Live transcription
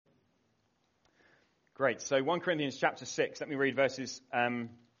Great. So 1 Corinthians chapter 6. Let me read verses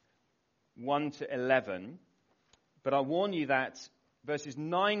 1 to 11. But I warn you that verses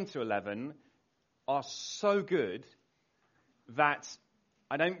 9 to 11 are so good that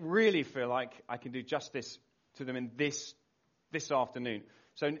I don't really feel like I can do justice to them in this afternoon.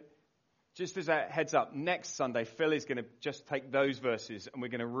 So just as a heads up, next Sunday, Phil is going to just take those verses and we're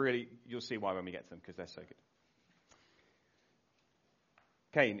going to really, you'll see why when we get to them because they're so good.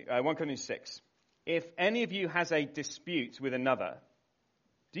 Okay, 1 Corinthians 6. If any of you has a dispute with another,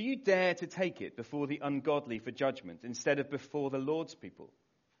 do you dare to take it before the ungodly for judgment instead of before the Lord's people?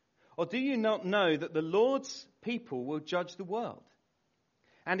 Or do you not know that the Lord's people will judge the world?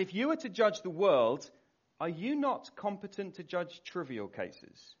 And if you are to judge the world, are you not competent to judge trivial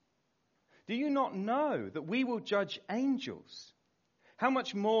cases? Do you not know that we will judge angels? How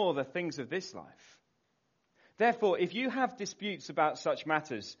much more the things of this life? Therefore, if you have disputes about such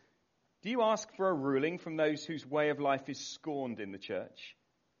matters, do you ask for a ruling from those whose way of life is scorned in the church?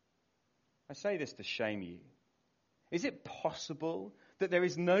 I say this to shame you. Is it possible that there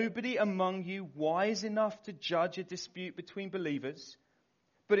is nobody among you wise enough to judge a dispute between believers?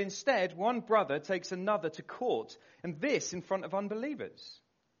 But instead, one brother takes another to court, and this in front of unbelievers.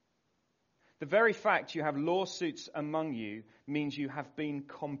 The very fact you have lawsuits among you means you have been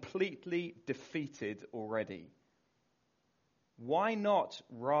completely defeated already. Why not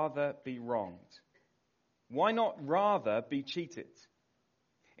rather be wronged? Why not rather be cheated?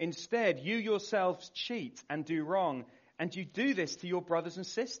 Instead, you yourselves cheat and do wrong, and you do this to your brothers and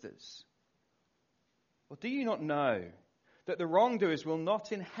sisters. Or do you not know that the wrongdoers will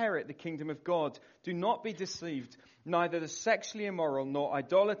not inherit the kingdom of God? Do not be deceived. Neither the sexually immoral, nor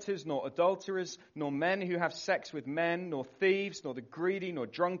idolaters, nor adulterers, nor men who have sex with men, nor thieves, nor the greedy, nor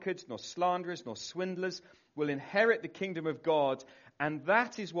drunkards, nor slanderers, nor swindlers will inherit the kingdom of God. And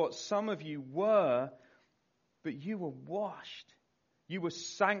that is what some of you were, but you were washed. You were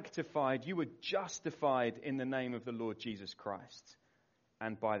sanctified. You were justified in the name of the Lord Jesus Christ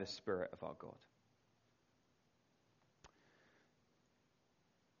and by the Spirit of our God.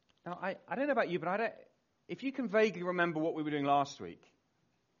 Now, I don't know about you, but if you can vaguely remember what we were doing last week,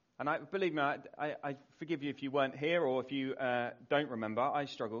 and believe me, I forgive you if you weren't here or if you don't remember. I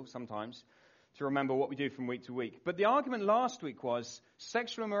struggle sometimes to remember what we do from week to week. But the argument last week was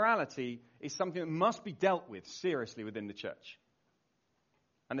sexual immorality is something that must be dealt with seriously within the church.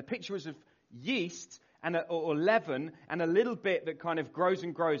 And the picture was of yeast or leaven and a little bit that kind of grows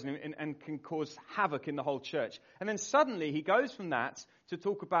and grows and can cause havoc in the whole church. And then suddenly he goes from that to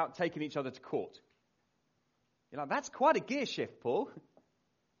talk about taking each other to court. You're like, that's quite a gear shift, Paul.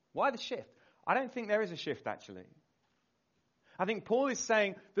 Why the shift? I don't think there is a shift, actually. I think Paul is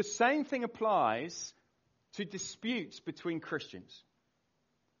saying the same thing applies to disputes between Christians.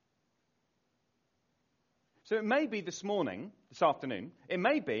 So it may be this afternoon, it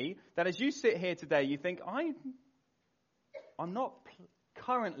may be that as you sit here today, you think, I'm not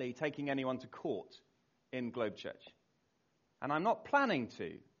currently taking anyone to court in Globe Church. And I'm not planning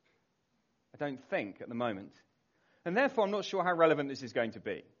to. I don't think at the moment. And therefore, I'm not sure how relevant this is going to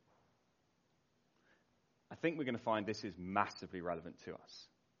be. I think we're going to find this is massively relevant to us.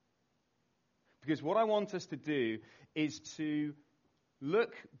 Because what I want us to do is to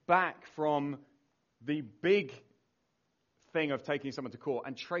look back from the big thing of taking someone to court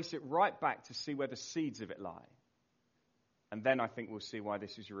and trace it right back to see where the seeds of it lie. And then I think we'll see why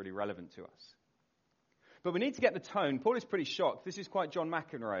this is really relevant to us. But we need to get the tone. Paul is pretty shocked. This is quite John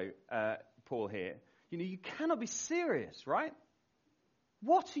McEnroe, Paul here. You cannot be serious, right?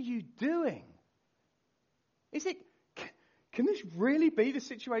 What are you doing? Can this really be the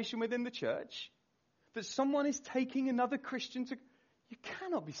situation within the church? That someone is taking another Christian to... You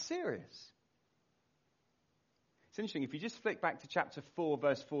cannot be serious. It's interesting, if you just flick back to chapter 4,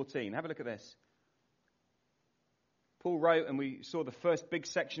 verse 14, have a look at this. Paul wrote, and we saw the first big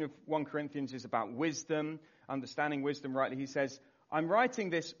section of 1 Corinthians is about wisdom, understanding wisdom rightly. He says, I'm writing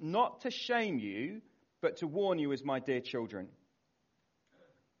this not to shame you, but to warn you as my dear children.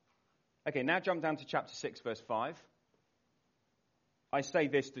 Okay, now jump down to chapter 6, verse 5. I say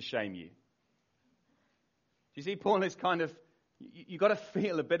this to shame you. Do you see Paul is kind of, you've got to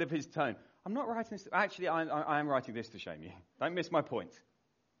feel a bit of his tone. I'm not writing this, actually I am writing this to shame you. Don't miss my point.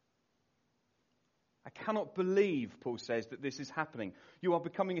 I cannot believe, Paul says, that this is happening. You are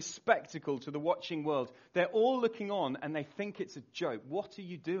becoming a spectacle to the watching world. They're all looking on and they think it's a joke. What are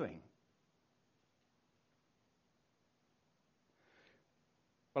you doing?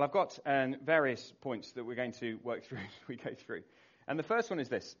 Well, I've got various points that we're going to work through as we go through. And the first one is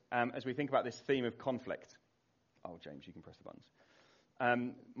this, as we think about this theme of conflict. Oh, James, you can press the buttons.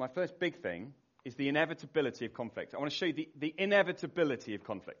 My first big thing is the inevitability of conflict. I want to show you the inevitability of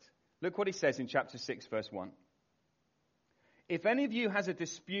conflict. Look what he says in chapter 6, verse 1. If any of you has a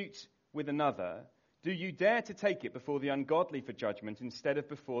dispute with another, do you dare to take it before the ungodly for judgment instead of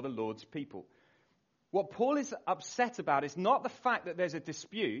before the Lord's people? What Paul is upset about is not the fact that there's a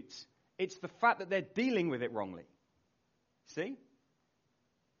dispute, it's the fact that they're dealing with it wrongly. See?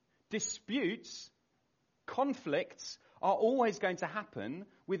 Disputes, conflicts are always going to happen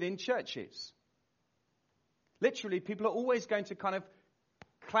within churches. Literally, people are always going to kind of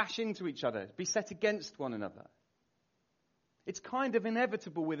clash into each other, be set against one another. It's kind of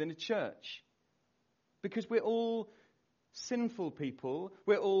inevitable within a church because we're all sinful people.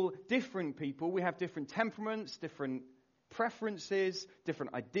 We're all different people. We have different temperaments, different preferences,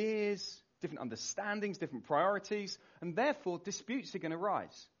 different ideas, different understandings, different priorities, and therefore disputes are going to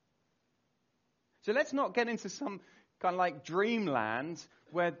rise. So let's not get into some kind of like dreamland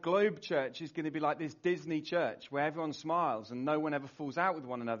where Globe Church is going to be like this Disney church where everyone smiles and no one ever falls out with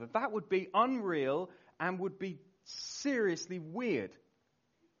one another. That would be unreal and would be seriously weird.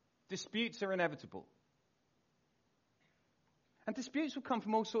 Disputes are inevitable. And disputes will come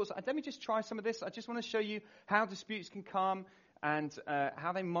from all sorts. Let me just try some of this. I just want to show you how disputes can come and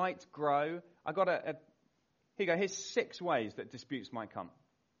how they might grow. I got here you go. Here's 6 ways that disputes might come.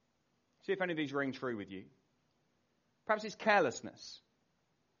 See if any of these ring true with you. Perhaps it's carelessness.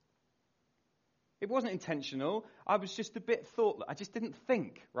 It wasn't intentional. I was just a bit thoughtless. I just didn't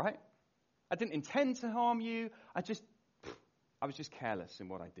think, right? I didn't intend to harm you. I was just careless in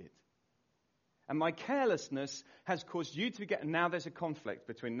what I did. And my carelessness has caused you to get, and now there's a conflict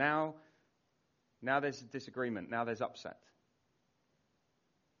between now there's a disagreement, now there's upset.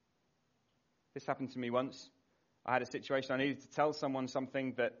 This happened to me once. I had a situation, I needed to tell someone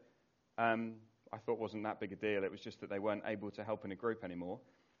something that I thought wasn't that big a deal. It was just that they weren't able to help in a group anymore.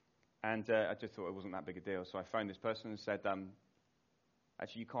 And I just thought it wasn't that big a deal. So I phoned this person and said,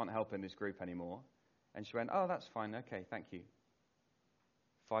 actually, you can't help in this group anymore. And she went, oh, that's fine. Okay, thank you.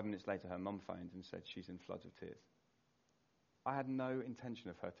 5 minutes later, her mum phoned and said she's in floods of tears. I had no intention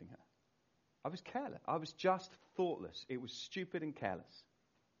of hurting her. I was careless. I was just thoughtless. It was stupid and careless.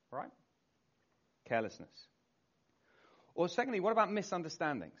 Right? Carelessness. Or secondly, what about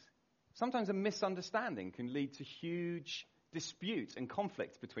misunderstandings? Sometimes a misunderstanding can lead to huge disputes and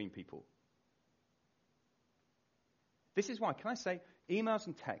conflicts between people. This is why, can I say, emails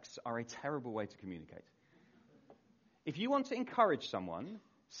and texts are a terrible way to communicate. If you want to encourage someone,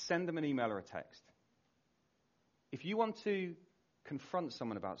 send them an email or a text. If you want to confront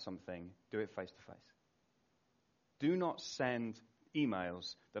someone about something, do it face to face. Do not send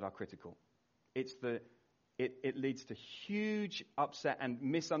emails that are critical. It leads to huge upset and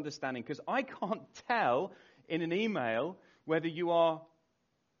misunderstanding because I can't tell in an email whether you are,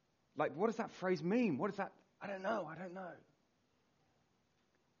 like, what does that phrase mean? What is that? I don't know.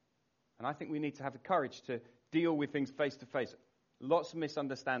 And I think we need to have the courage to deal with things face to face. Lots of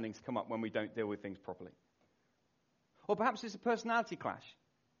misunderstandings come up when we don't deal with things properly. Or perhaps it's a personality clash.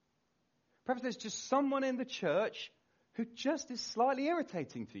 Perhaps there's just someone in the church who just is slightly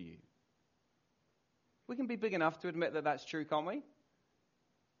irritating to you. We can be big enough to admit that that's true, can't we?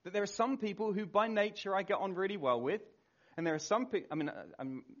 That there are some people who by nature I get on really well with, and there are some people,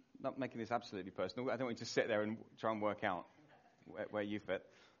 I'm not making this absolutely personal. I don't want you to sit there and try and work out where you fit.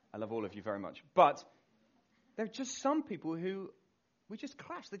 I love all of you very much. But there are just some people who we just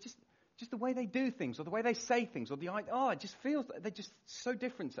clash. They're just the way they do things or the way they say things or it just feels like they're just so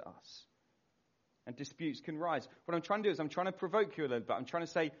different to us. And disputes can rise. What I'm trying to do is I'm trying to provoke you a little bit. I'm trying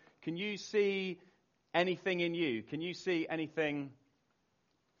to say, can you see anything in you? Can you see anything?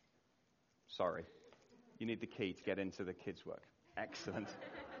 Sorry. You need the key to get into the kids' work. Excellent.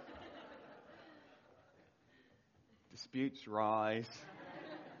 Disputes rise.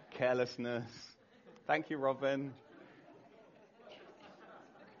 Carelessness. Thank you, Robin.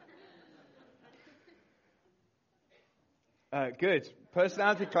 Good.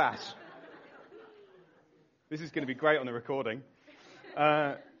 Personality clash. This is going to be great on the recording.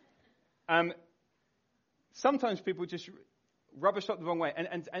 Sometimes people just rubber shot the wrong way.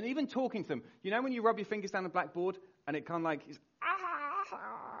 And even talking to them, you know when you rub your fingers down the blackboard and it kind of like,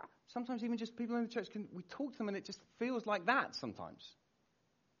 sometimes even just people in the church, we talk to them and it just feels like that sometimes.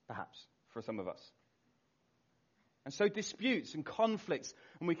 Perhaps, for some of us. And so disputes and conflicts,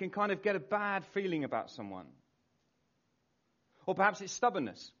 and we can kind of get a bad feeling about someone. Or perhaps it's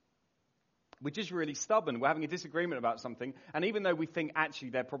stubbornness. We're just really stubborn. We're having a disagreement about something, and even though we think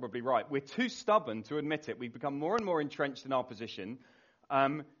actually they're probably right, we're too stubborn to admit it. We've become more and more entrenched in our position.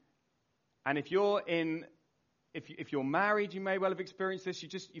 And if you're in If you're married, you may well have experienced this.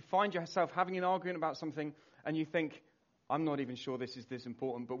 You find yourself having an argument about something, and you think, I'm not even sure this is this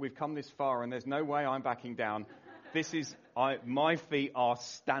important, but we've come this far, and there's no way I'm backing down. My feet are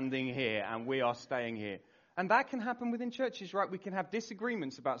standing here, and we are staying here. And that can happen within churches, right? We can have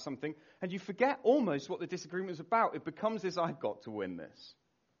disagreements about something, and you forget almost what the disagreement is about. It becomes this, I've got to win this.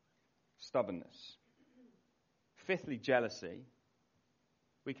 Stubbornness. Fifthly, jealousy.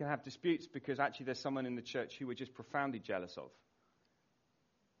 We can have disputes because actually there's someone in the church who we're just profoundly jealous of.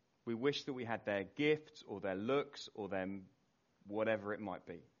 We wish that we had their gifts or their looks or their whatever it might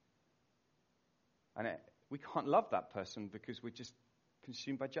be. And we can't love that person because we're just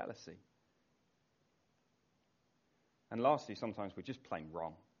consumed by jealousy. And lastly, sometimes we're just plain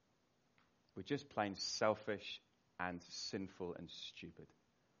wrong. We're just plain selfish and sinful and stupid.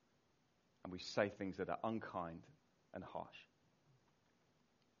 And we say things that are unkind and harsh.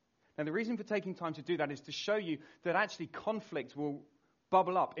 Now, the reason for taking time to do that is to show you that actually conflict will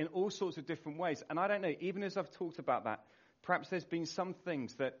bubble up in all sorts of different ways. And I don't know, even as I've talked about that, perhaps there's been some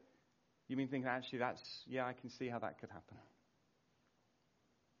things that you've been thinking, actually, I can see how that could happen.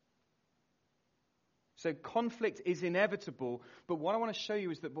 So conflict is inevitable, but what I want to show you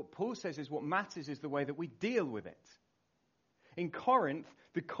is that what Paul says is what matters is the way that we deal with it. In Corinth,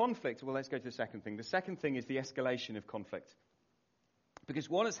 the conflict, well, let's go to the second thing. The second thing is the escalation of conflict. Because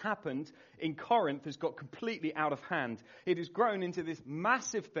what has happened in Corinth has got completely out of hand. It has grown into this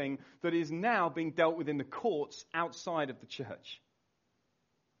massive thing that is now being dealt with in the courts outside of the church.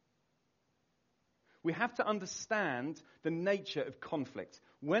 We have to understand the nature of conflict.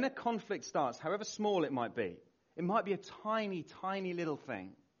 When a conflict starts, however small it might be a tiny, tiny little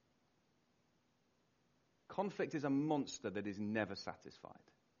thing. Conflict is a monster that is never satisfied.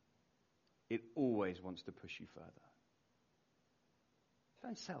 It always wants to push you further.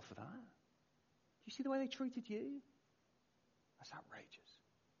 Don't settle for that. Do you see the way they treated you? That's outrageous.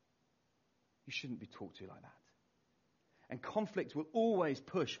 You shouldn't be talked to like that. And conflict will always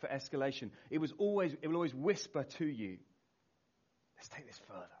push for escalation. It will always whisper to you, let's take this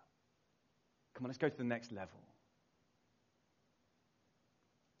further. Come on, let's go to the next level.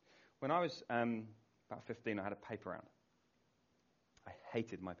 When I was about 15, I had a paper round. I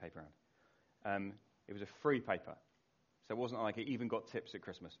hated my paper round. It was a free paper. So it wasn't like it even got tips at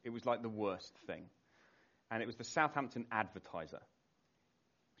Christmas. It was like the worst thing. And it was the Southampton Advertiser,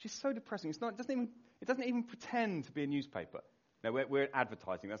 which is so depressing. It doesn't even pretend to be a newspaper. No, we're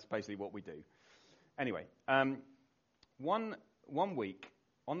advertising. That's basically what we do. Anyway, one week,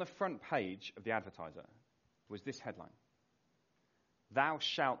 on the front page of the Advertiser was this headline: "Thou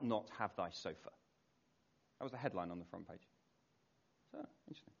shalt not have thy sofa." That was the headline on the front page. So,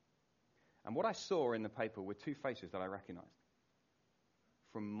 interesting. And what I saw in the paper were two faces that I recognized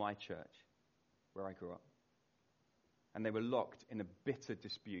from my church, where I grew up. And they were locked in a bitter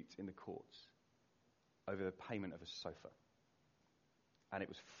dispute in the courts over the payment of a sofa. And it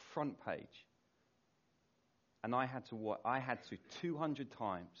was front page. And I had to 200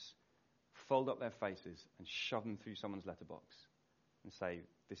 times fold up their faces and shove them through someone's letterbox and say,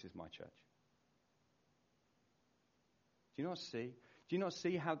 this is my church. Do you not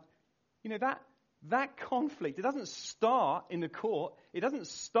see how... that conflict, it doesn't start in the court. It doesn't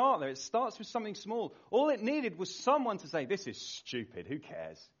start there. It starts with something small. All it needed was someone to say, this is stupid, who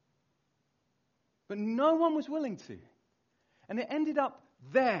cares? But no one was willing to. And it ended up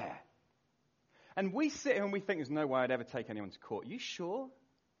there. And we sit here and we think there's no way I'd ever take anyone to court. You sure?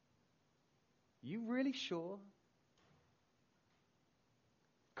 You really sure?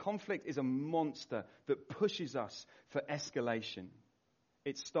 Conflict is a monster that pushes us for escalation.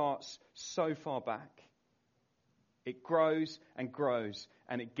 It starts so far back. It grows and grows,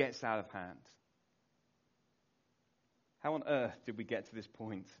 and it gets out of hand. How on earth did we get to this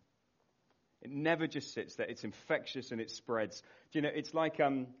point? It never just sits there. It's infectious and it spreads. Do you know, it's like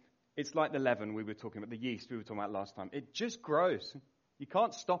the leaven we were talking about, the yeast we were talking about last time. It just grows. You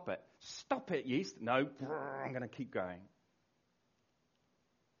can't stop it. Stop it, yeast. No, I'm going to keep going.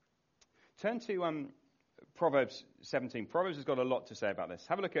 Turn to Proverbs 17. Proverbs has got a lot to say about this.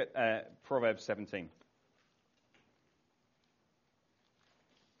 Have a look at Proverbs 17.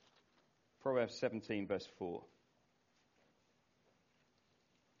 Proverbs 17, verse 4.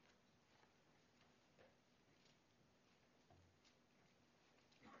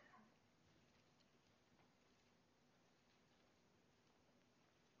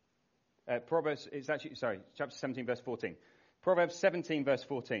 Chapter 17, verse 14. Proverbs 17, verse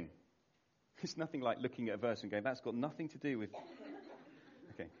 14. It's nothing like looking at a verse and going, that's got nothing to do with...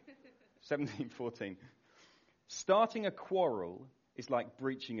 Okay. 17:14. Starting a quarrel is like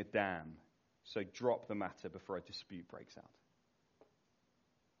breaching a dam. So drop the matter before a dispute breaks out.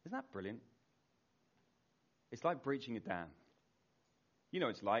 Isn't that brilliant? It's like breaching a dam. You know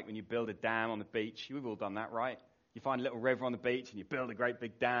what it's like when you build a dam on the beach. We've all done that, right? You find a little river on the beach and you build a great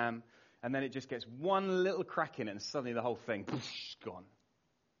big dam, and then it just gets one little crack in it and suddenly the whole thing, poosh, gone.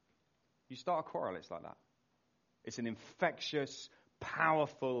 You start a quarrel, it's like that. It's an infectious,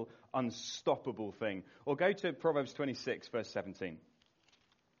 powerful, unstoppable thing. Or go to Proverbs 26, verse 17.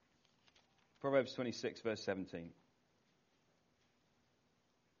 Proverbs 26, verse 17.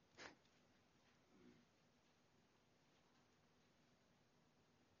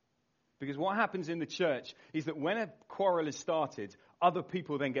 Because what happens in the church is that when a quarrel is started, other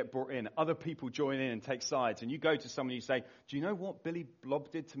people then get brought in. Other people join in and take sides. And you go to someone and you say, do you know what Billy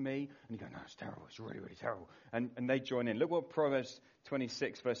Blob did to me? And you go, no, it's terrible. It's really, really terrible. And they join in. Look what Proverbs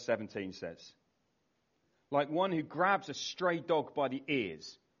 26, verse 17 says. Like one who grabs a stray dog by the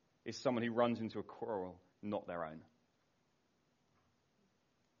ears is someone who runs into a quarrel, not their own.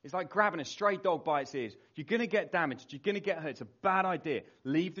 It's like grabbing a stray dog by its ears. You're going to get damaged. You're going to get hurt. It's a bad idea.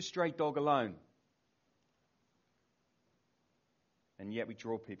 Leave the stray dog alone. And yet we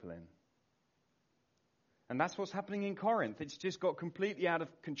draw people in. And that's what's happening in Corinth. It's just got completely out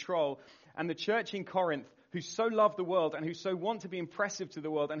of control. And the church in Corinth, who so love the world and who so want to be impressive to the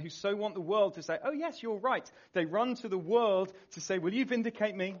world and who so want the world to say, oh yes, you're right. They run to the world to say, will you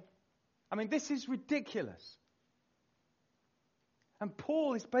vindicate me? I mean, this is ridiculous. And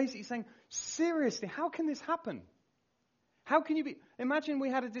Paul is basically saying, seriously, how can this happen? How can you be... Imagine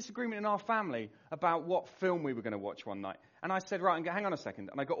we had a disagreement in our family about what film we were going to watch one night. And I said, right, hang on a second.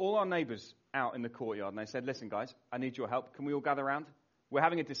 And I got all our neighbors out in the courtyard. And they said, listen, guys, I need your help. Can we all gather around? We're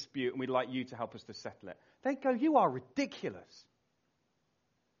having a dispute and we'd like you to help us to settle it. They'd go, you are ridiculous.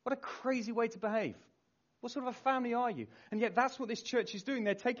 What a crazy way to behave. What sort of a family are you? And yet that's what this church is doing.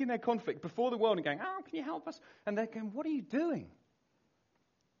 They're taking their conflict before the world and going, oh, can you help us? And they're going, what are you doing?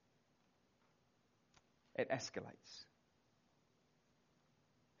 It escalates.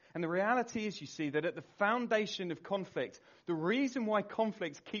 And the reality is, you see, that at the foundation of conflict, the reason why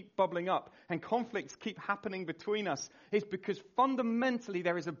conflicts keep bubbling up and conflicts keep happening between us is because fundamentally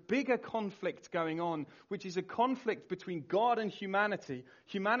there is a bigger conflict going on, which is a conflict between God and humanity.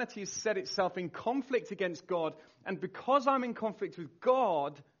 Humanity has set itself in conflict against God, and because I'm in conflict with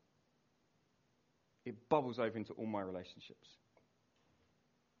God, it bubbles over into all my relationships.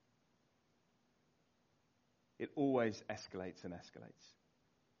 It always escalates and escalates.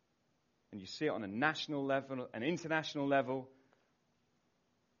 And you see it on a national level, an international level,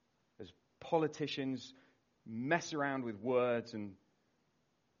 as politicians mess around with words and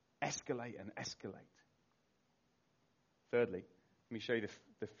escalate and escalate. Thirdly, let me show you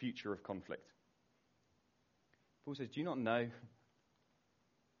the future of conflict. Paul says, do you not know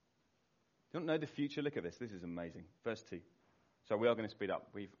the future? Look at this. This is amazing. Verse 2. So we are going to speed up.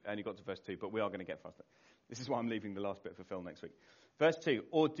 We've only got to verse 2, but we are going to get faster. This is why I'm leaving the last bit for Phil next week. Verse 2,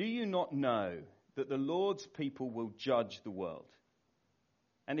 or do you not know that the Lord's people will judge the world?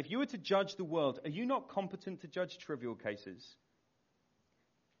 And if you were to judge the world, are you not competent to judge trivial cases?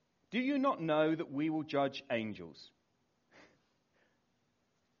 Do you not know that we will judge angels?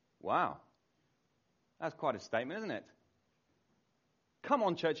 Wow. That's quite a statement, isn't it? Come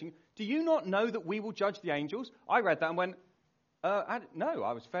on, church. Do you not know that we will judge the angels? I read that and went, no,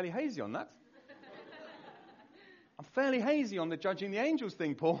 I was fairly hazy on that. I'm fairly hazy on the judging the angels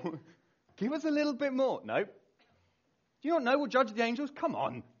thing, Paul. Give us a little bit more. No. Do you not know we'll judge the angels? Come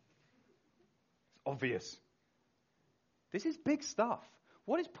on. It's obvious. This is big stuff.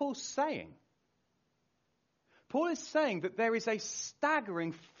 What is Paul saying? Paul is saying that there is a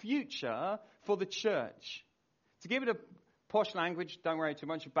staggering future for the church. To give it a posh language, don't worry too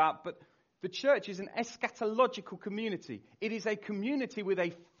much about, but the church is an eschatological community. It is a community with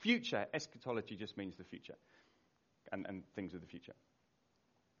a future. Eschatology just means the future. And things of the future.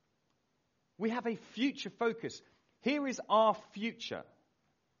 We have a future focus. Here is our future.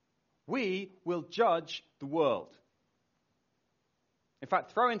 We will judge the world. In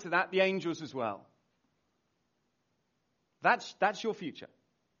fact, throw into that the angels as well. That's your future.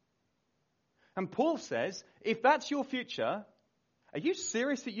 And Paul says, if that's your future, are you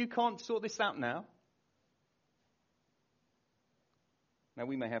serious that you can't sort this out now? Now,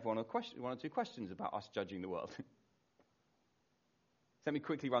 we may have one or two questions about us judging the world. Let me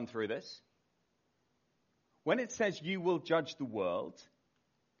quickly run through this. When it says you will judge the world,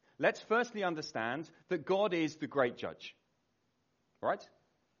 let's firstly understand that God is the great judge. Right?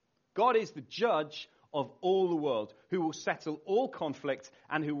 God is the judge of all the world, who will settle all conflict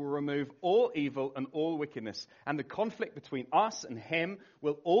and who will remove all evil and all wickedness. And the conflict between us and him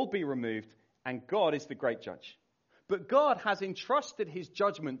will all be removed And God is the great judge. But God has entrusted his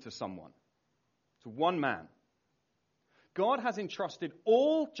judgment to someone, to one man. God has entrusted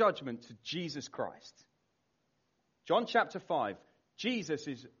all judgment to Jesus Christ. John chapter 5, Jesus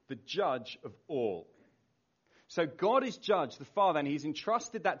is the judge of all. So God is judge, the Father, and he's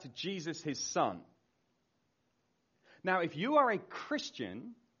entrusted that to Jesus, his Son. Now, if you are a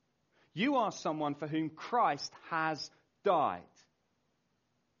Christian, you are someone for whom Christ has died.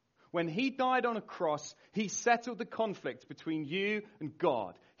 When he died on a cross, he settled the conflict between you and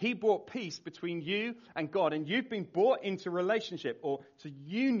God. He brought peace between you and God. And you've been brought into relationship or to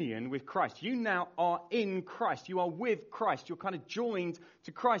union with Christ. You now are in Christ. You are with Christ. You're kind of joined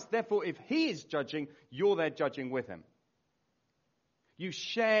to Christ. Therefore, if he is judging, you're there judging with him. You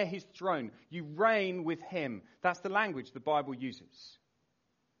share his throne. You reign with him. That's the language the Bible uses.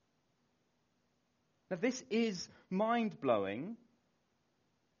 Now, this is mind-blowing,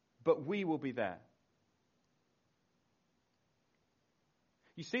 but we will be there.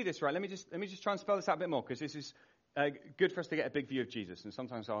 You see this, right? Let me just try and spell this out a bit more, because this is good for us to get a big view of Jesus, and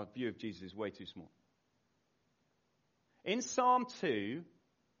sometimes our view of Jesus is way too small. In Psalm 2,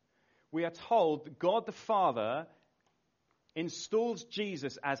 we are told that God the Father installs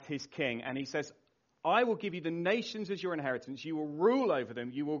Jesus as his king, and he says, I will give you the nations as your inheritance. You will rule over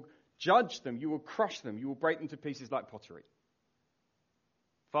them. You will judge them. You will crush them. You will break them to pieces like pottery.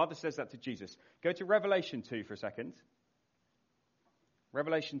 Father says that to Jesus. Go to Revelation 2 for a second.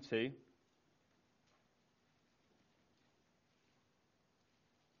 Revelation 2.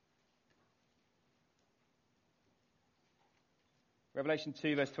 Revelation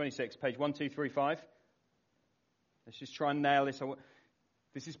 2, verse 26, page 1235. Let's just try and nail this.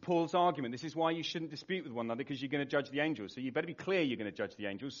 This is Paul's argument. This is why you shouldn't dispute with one another, because you're going to judge the angels. So you better be clear you're going to judge the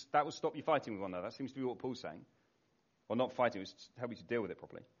angels. That will stop you fighting with one another. That seems to be what Paul's saying. Well, not fighting, it's help you to deal with it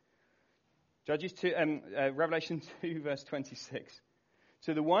properly. Revelation 2, verse 26.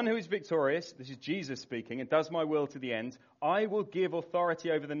 To the one who is victorious, this is Jesus speaking, and does my will to the end, I will give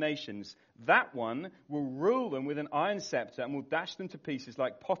authority over the nations. That one will rule them with an iron scepter and will dash them to pieces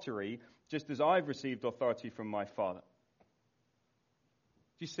like pottery, just as I've received authority from my Father.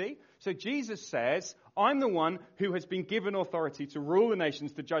 Do you see? So Jesus says, I'm the one who has been given authority to rule the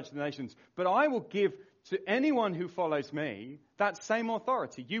nations, to judge the nations, but I will give to anyone who follows me that same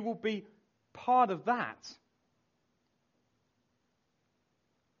authority. You will be part of that.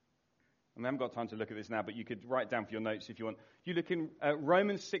 I haven't got time to look at this now, but you could write down for your notes if you want. You look in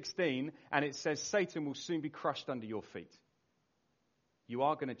Romans 16, and it says Satan will soon be crushed under your feet. You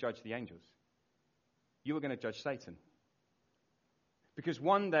are going to judge the angels. You are going to judge Satan. Because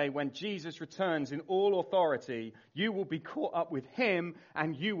one day when Jesus returns in all authority, you will be caught up with him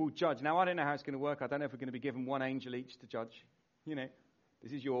and you will judge. Now, I don't know how it's going to work. I don't know if we're going to be given one angel each to judge. You know,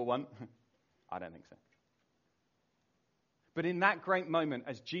 this is your one. I don't think so. But in that great moment,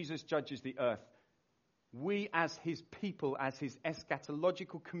 as Jesus judges the earth, we as his people, as his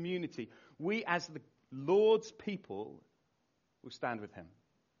eschatological community, we as the Lord's people will stand with him.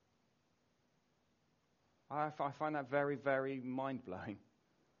 I find that very, very mind-blowing.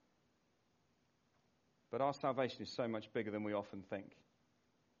 But our salvation is so much bigger than we often think.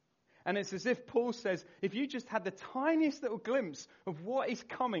 And it's as if Paul says, if you just had the tiniest little glimpse of what is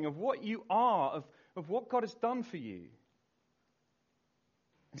coming, of what you are, of what God has done for you.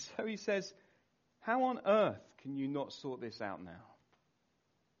 And so he says, how on earth can you not sort this out now?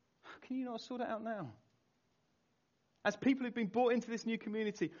 How can you not sort it out now? As people who've been brought into this new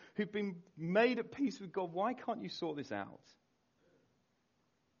community, who've been made at peace with God, why can't you sort this out?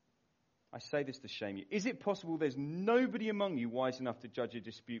 I say this to shame you. Is it possible there's nobody among you wise enough to judge a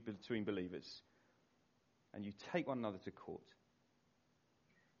dispute between believers? And you take one another to court.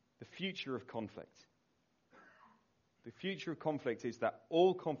 The future of conflict. The future of conflict is that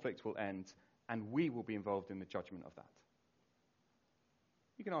all conflict will end and we will be involved in the judgment of that.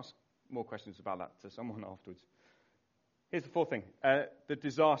 You can ask more questions about that to someone afterwards. Here's the fourth thing. The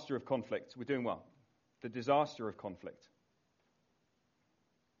disaster of conflict. We're doing well. The disaster of conflict.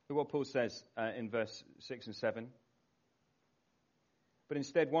 Look what Paul says in verse 6 and 7. But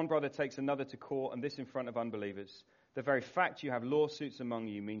instead, one brother takes another to court, and this in front of unbelievers. The very fact you have lawsuits among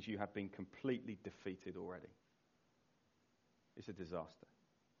you means you have been completely defeated already. It's a disaster.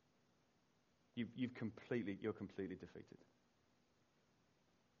 You're completely defeated.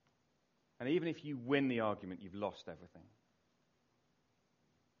 And even if you win the argument, you've lost everything.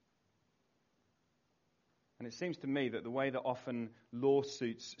 And it seems to me that the way that often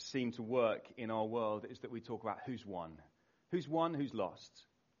lawsuits seem to work in our world is that we talk about who's won. Who's won, who's lost.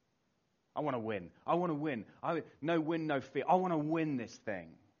 I want to win. I want to win. No win, no fear. I want to win this thing.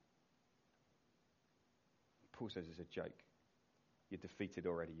 Paul says it's a joke. You're defeated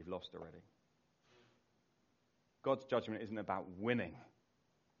already. You've lost already. God's judgment isn't about winning.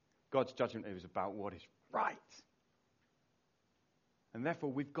 God's judgment is about what is right. And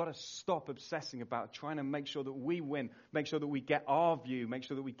therefore, we've got to stop obsessing about trying to make sure that we win, make sure that we get our view, make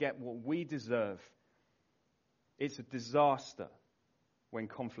sure that we get what we deserve. It's a disaster when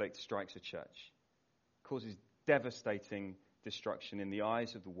conflict strikes a church. It causes devastating destruction in the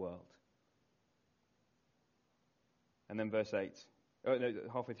eyes of the world. And then verse 8,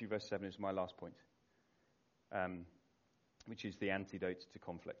 halfway through verse 7 is my last point, which is the antidote to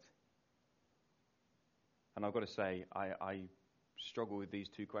conflict. And I've got to say, I struggle with these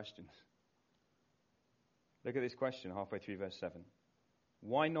two questions. Look at this question halfway through verse 7.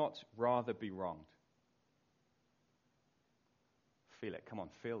 Why not rather be wronged? Feel it. Come on,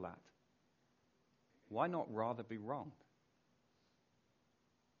 feel that. Why not rather be wronged?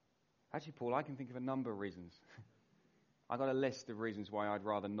 Actually, Paul, I can think of a number of reasons. I've got a list of reasons why I'd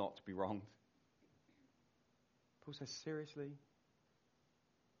rather not be wronged. Paul says, seriously?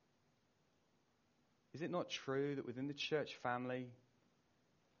 Is it not true that within the church family,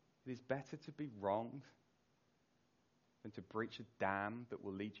 it is better to be wronged than to breach a dam that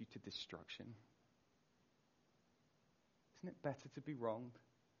will lead you to destruction? Isn't it better to be wronged?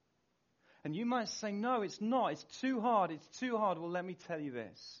 And you might say, no, it's not. It's too hard. It's too hard. Well, let me tell you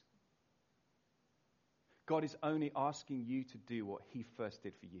this. God is only asking you to do what he first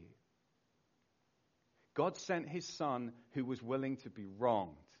did for you. God sent his son who was willing to be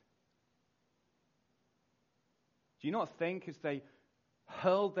wronged. Do you not think as they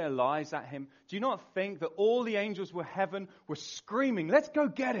hurled their lies at him, do you not think that all the angels of heaven were screaming, let's go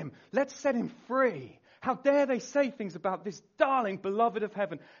get him, let's set him free? How dare they say things about this darling beloved of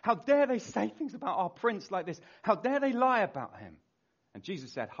heaven? How dare they say things about our prince like this? How dare they lie about him? And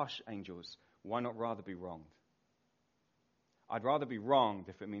Jesus said, hush, angels, why not rather be wronged? I'd rather be wronged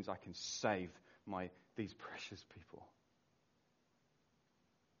if it means I can save these precious people.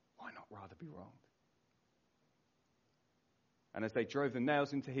 Why not rather be wronged? And as they drove the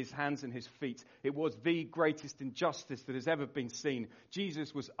nails into his hands and his feet, it was the greatest injustice that has ever been seen.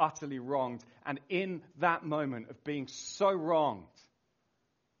 Jesus was utterly wronged. And in that moment of being so wronged,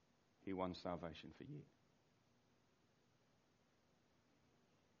 he won salvation for you.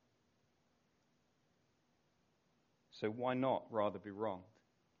 So why not rather be wronged?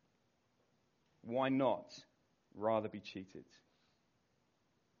 Why not rather be cheated?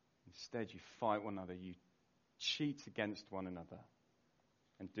 Instead, you fight one another, you cheat against one another,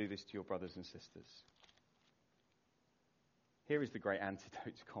 and do this to your brothers and sisters. Here is the great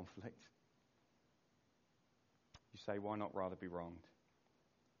antidote to conflict. You say, why not rather be wronged,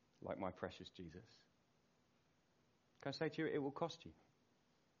 like my precious Jesus? Can I say to you, it will cost you.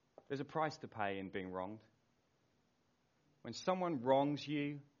 There's a price to pay in being wronged. When someone wrongs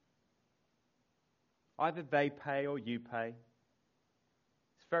you, either they pay or you pay.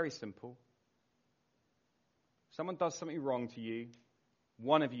 It's very simple. Someone does something wrong to you,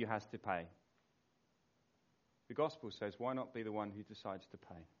 one of you has to pay. The gospel says, why not be the one who decides to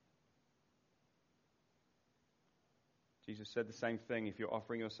pay? Jesus said the same thing. If you're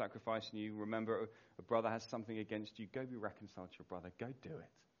offering your sacrifice and you remember a brother has something against you, go be reconciled to your brother. Go do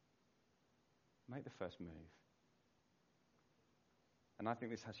it. Make the first move. And I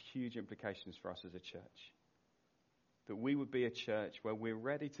think this has huge implications for us as a church. That we would be a church where we're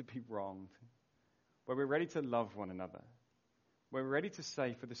ready to be wronged, where we're ready to love one another, where we're ready to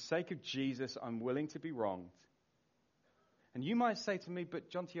say, for the sake of Jesus, I'm willing to be wronged. And you might say to me, but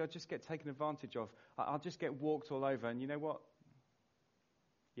John T, I'll just get taken advantage of. I'll just get walked all over. And you know what?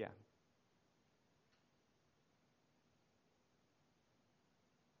 Yeah.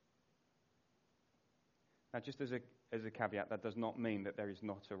 Now, just as a caveat, that does not mean that there is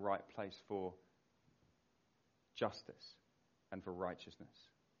not a right place for justice and for righteousness.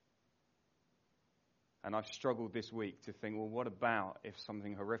 And I've struggled this week to think, well, what about if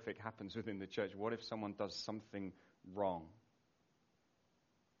something horrific happens within the church? What if someone does something wrong?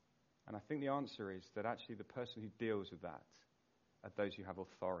 And I think the answer is that actually the person who deals with that are those who have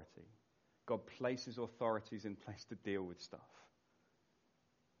authority. God places authorities in place to deal with stuff.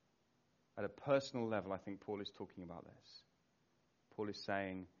 At a personal level, I think Paul is talking about this. Paul is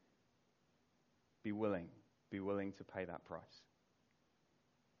saying, be willing to pay that price.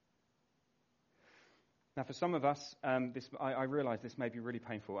 Now, for some of us, I realize this may be really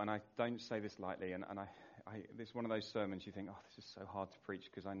painful, and I don't say this lightly. And this is one of those sermons you think, oh, this is so hard to preach,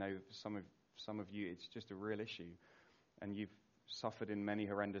 because I know for some of you, it's just a real issue, and you've suffered in many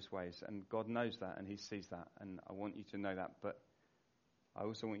horrendous ways, and God knows that, and He sees that, and I want you to know that. But I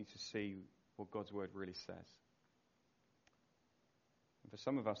also want you to see what God's word really says. For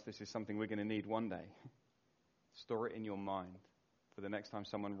some of us, this is something we're going to need one day. Store it in your mind for the next time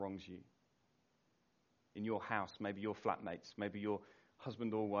someone wrongs you. In your house, maybe your flatmates, maybe your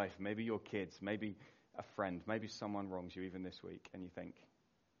husband or wife, maybe your kids, maybe a friend, maybe someone wrongs you even this week, and you think,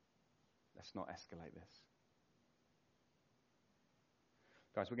 let's not escalate this.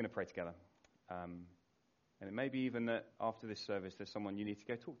 Guys, we're going to pray together. And it may be even that after this service, there's someone you need to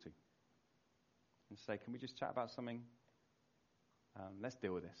go talk to and say, can we just chat about something? Let's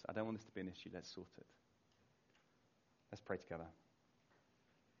deal with this. I don't want this to be an issue. Let's sort it. Let's pray together.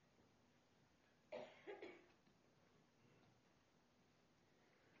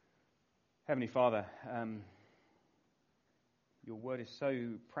 Heavenly Father, your word is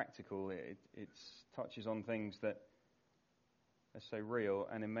so practical. It touches on things that are so real,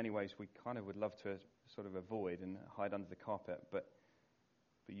 and in many ways we kind of would love to sort of avoid and hide under the carpet. But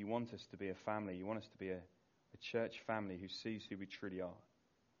you want us to be a family. You want us to be a church family who sees who we truly are.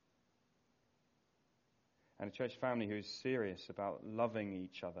 And a church family who is serious about loving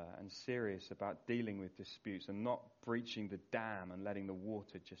each other and serious about dealing with disputes and not breaching the dam and letting the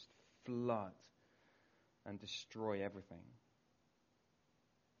water just flood and destroy everything.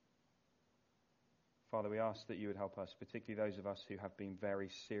 Father, we ask that you would help us, particularly those of us who have been very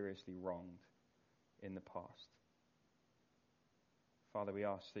seriously wronged in the past. Father, we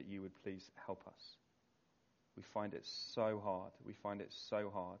ask that you would please help us. We find it so hard. We find it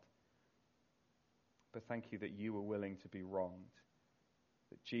so hard. But thank you that you were willing to be wronged.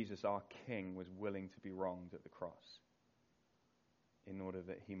 That Jesus, our King, was willing to be wronged at the cross in order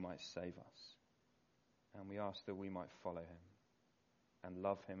that he might save us. And we ask that we might follow him and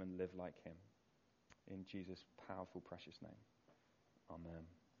love him and live like him. In Jesus' powerful, precious name. Amen.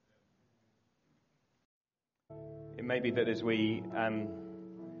 It may be that as we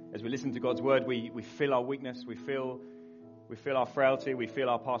listen to God's word, we feel our weakness, we feel our frailty, we feel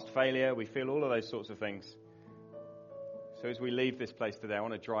our past failure, we feel all of those sorts of things. So as we leave this place today, I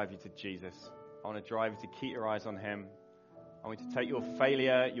want to drive you to Jesus. I want to drive you to keep your eyes on him. I want you to take your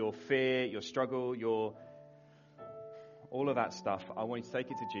failure, your fear, your struggle, all of that stuff. I want you to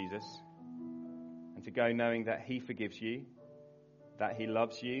take it to Jesus and to go knowing that he forgives you, that he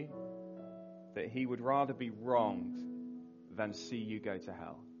loves you, that he would rather be wronged than see you go to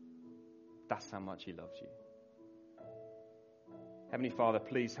hell. That's how much he loves you. Heavenly Father,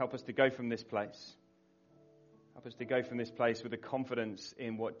 please help us to go from this place. Help us to go from this place with a confidence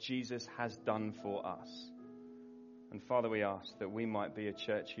in what Jesus has done for us. And Father, we ask that we might be a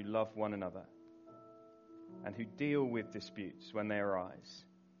church who love one another and who deal with disputes when they arise,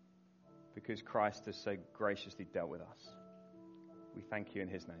 because Christ has so graciously dealt with us. We thank you in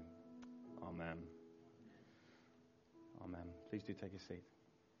his name. Amen. Amen. Please do take a seat.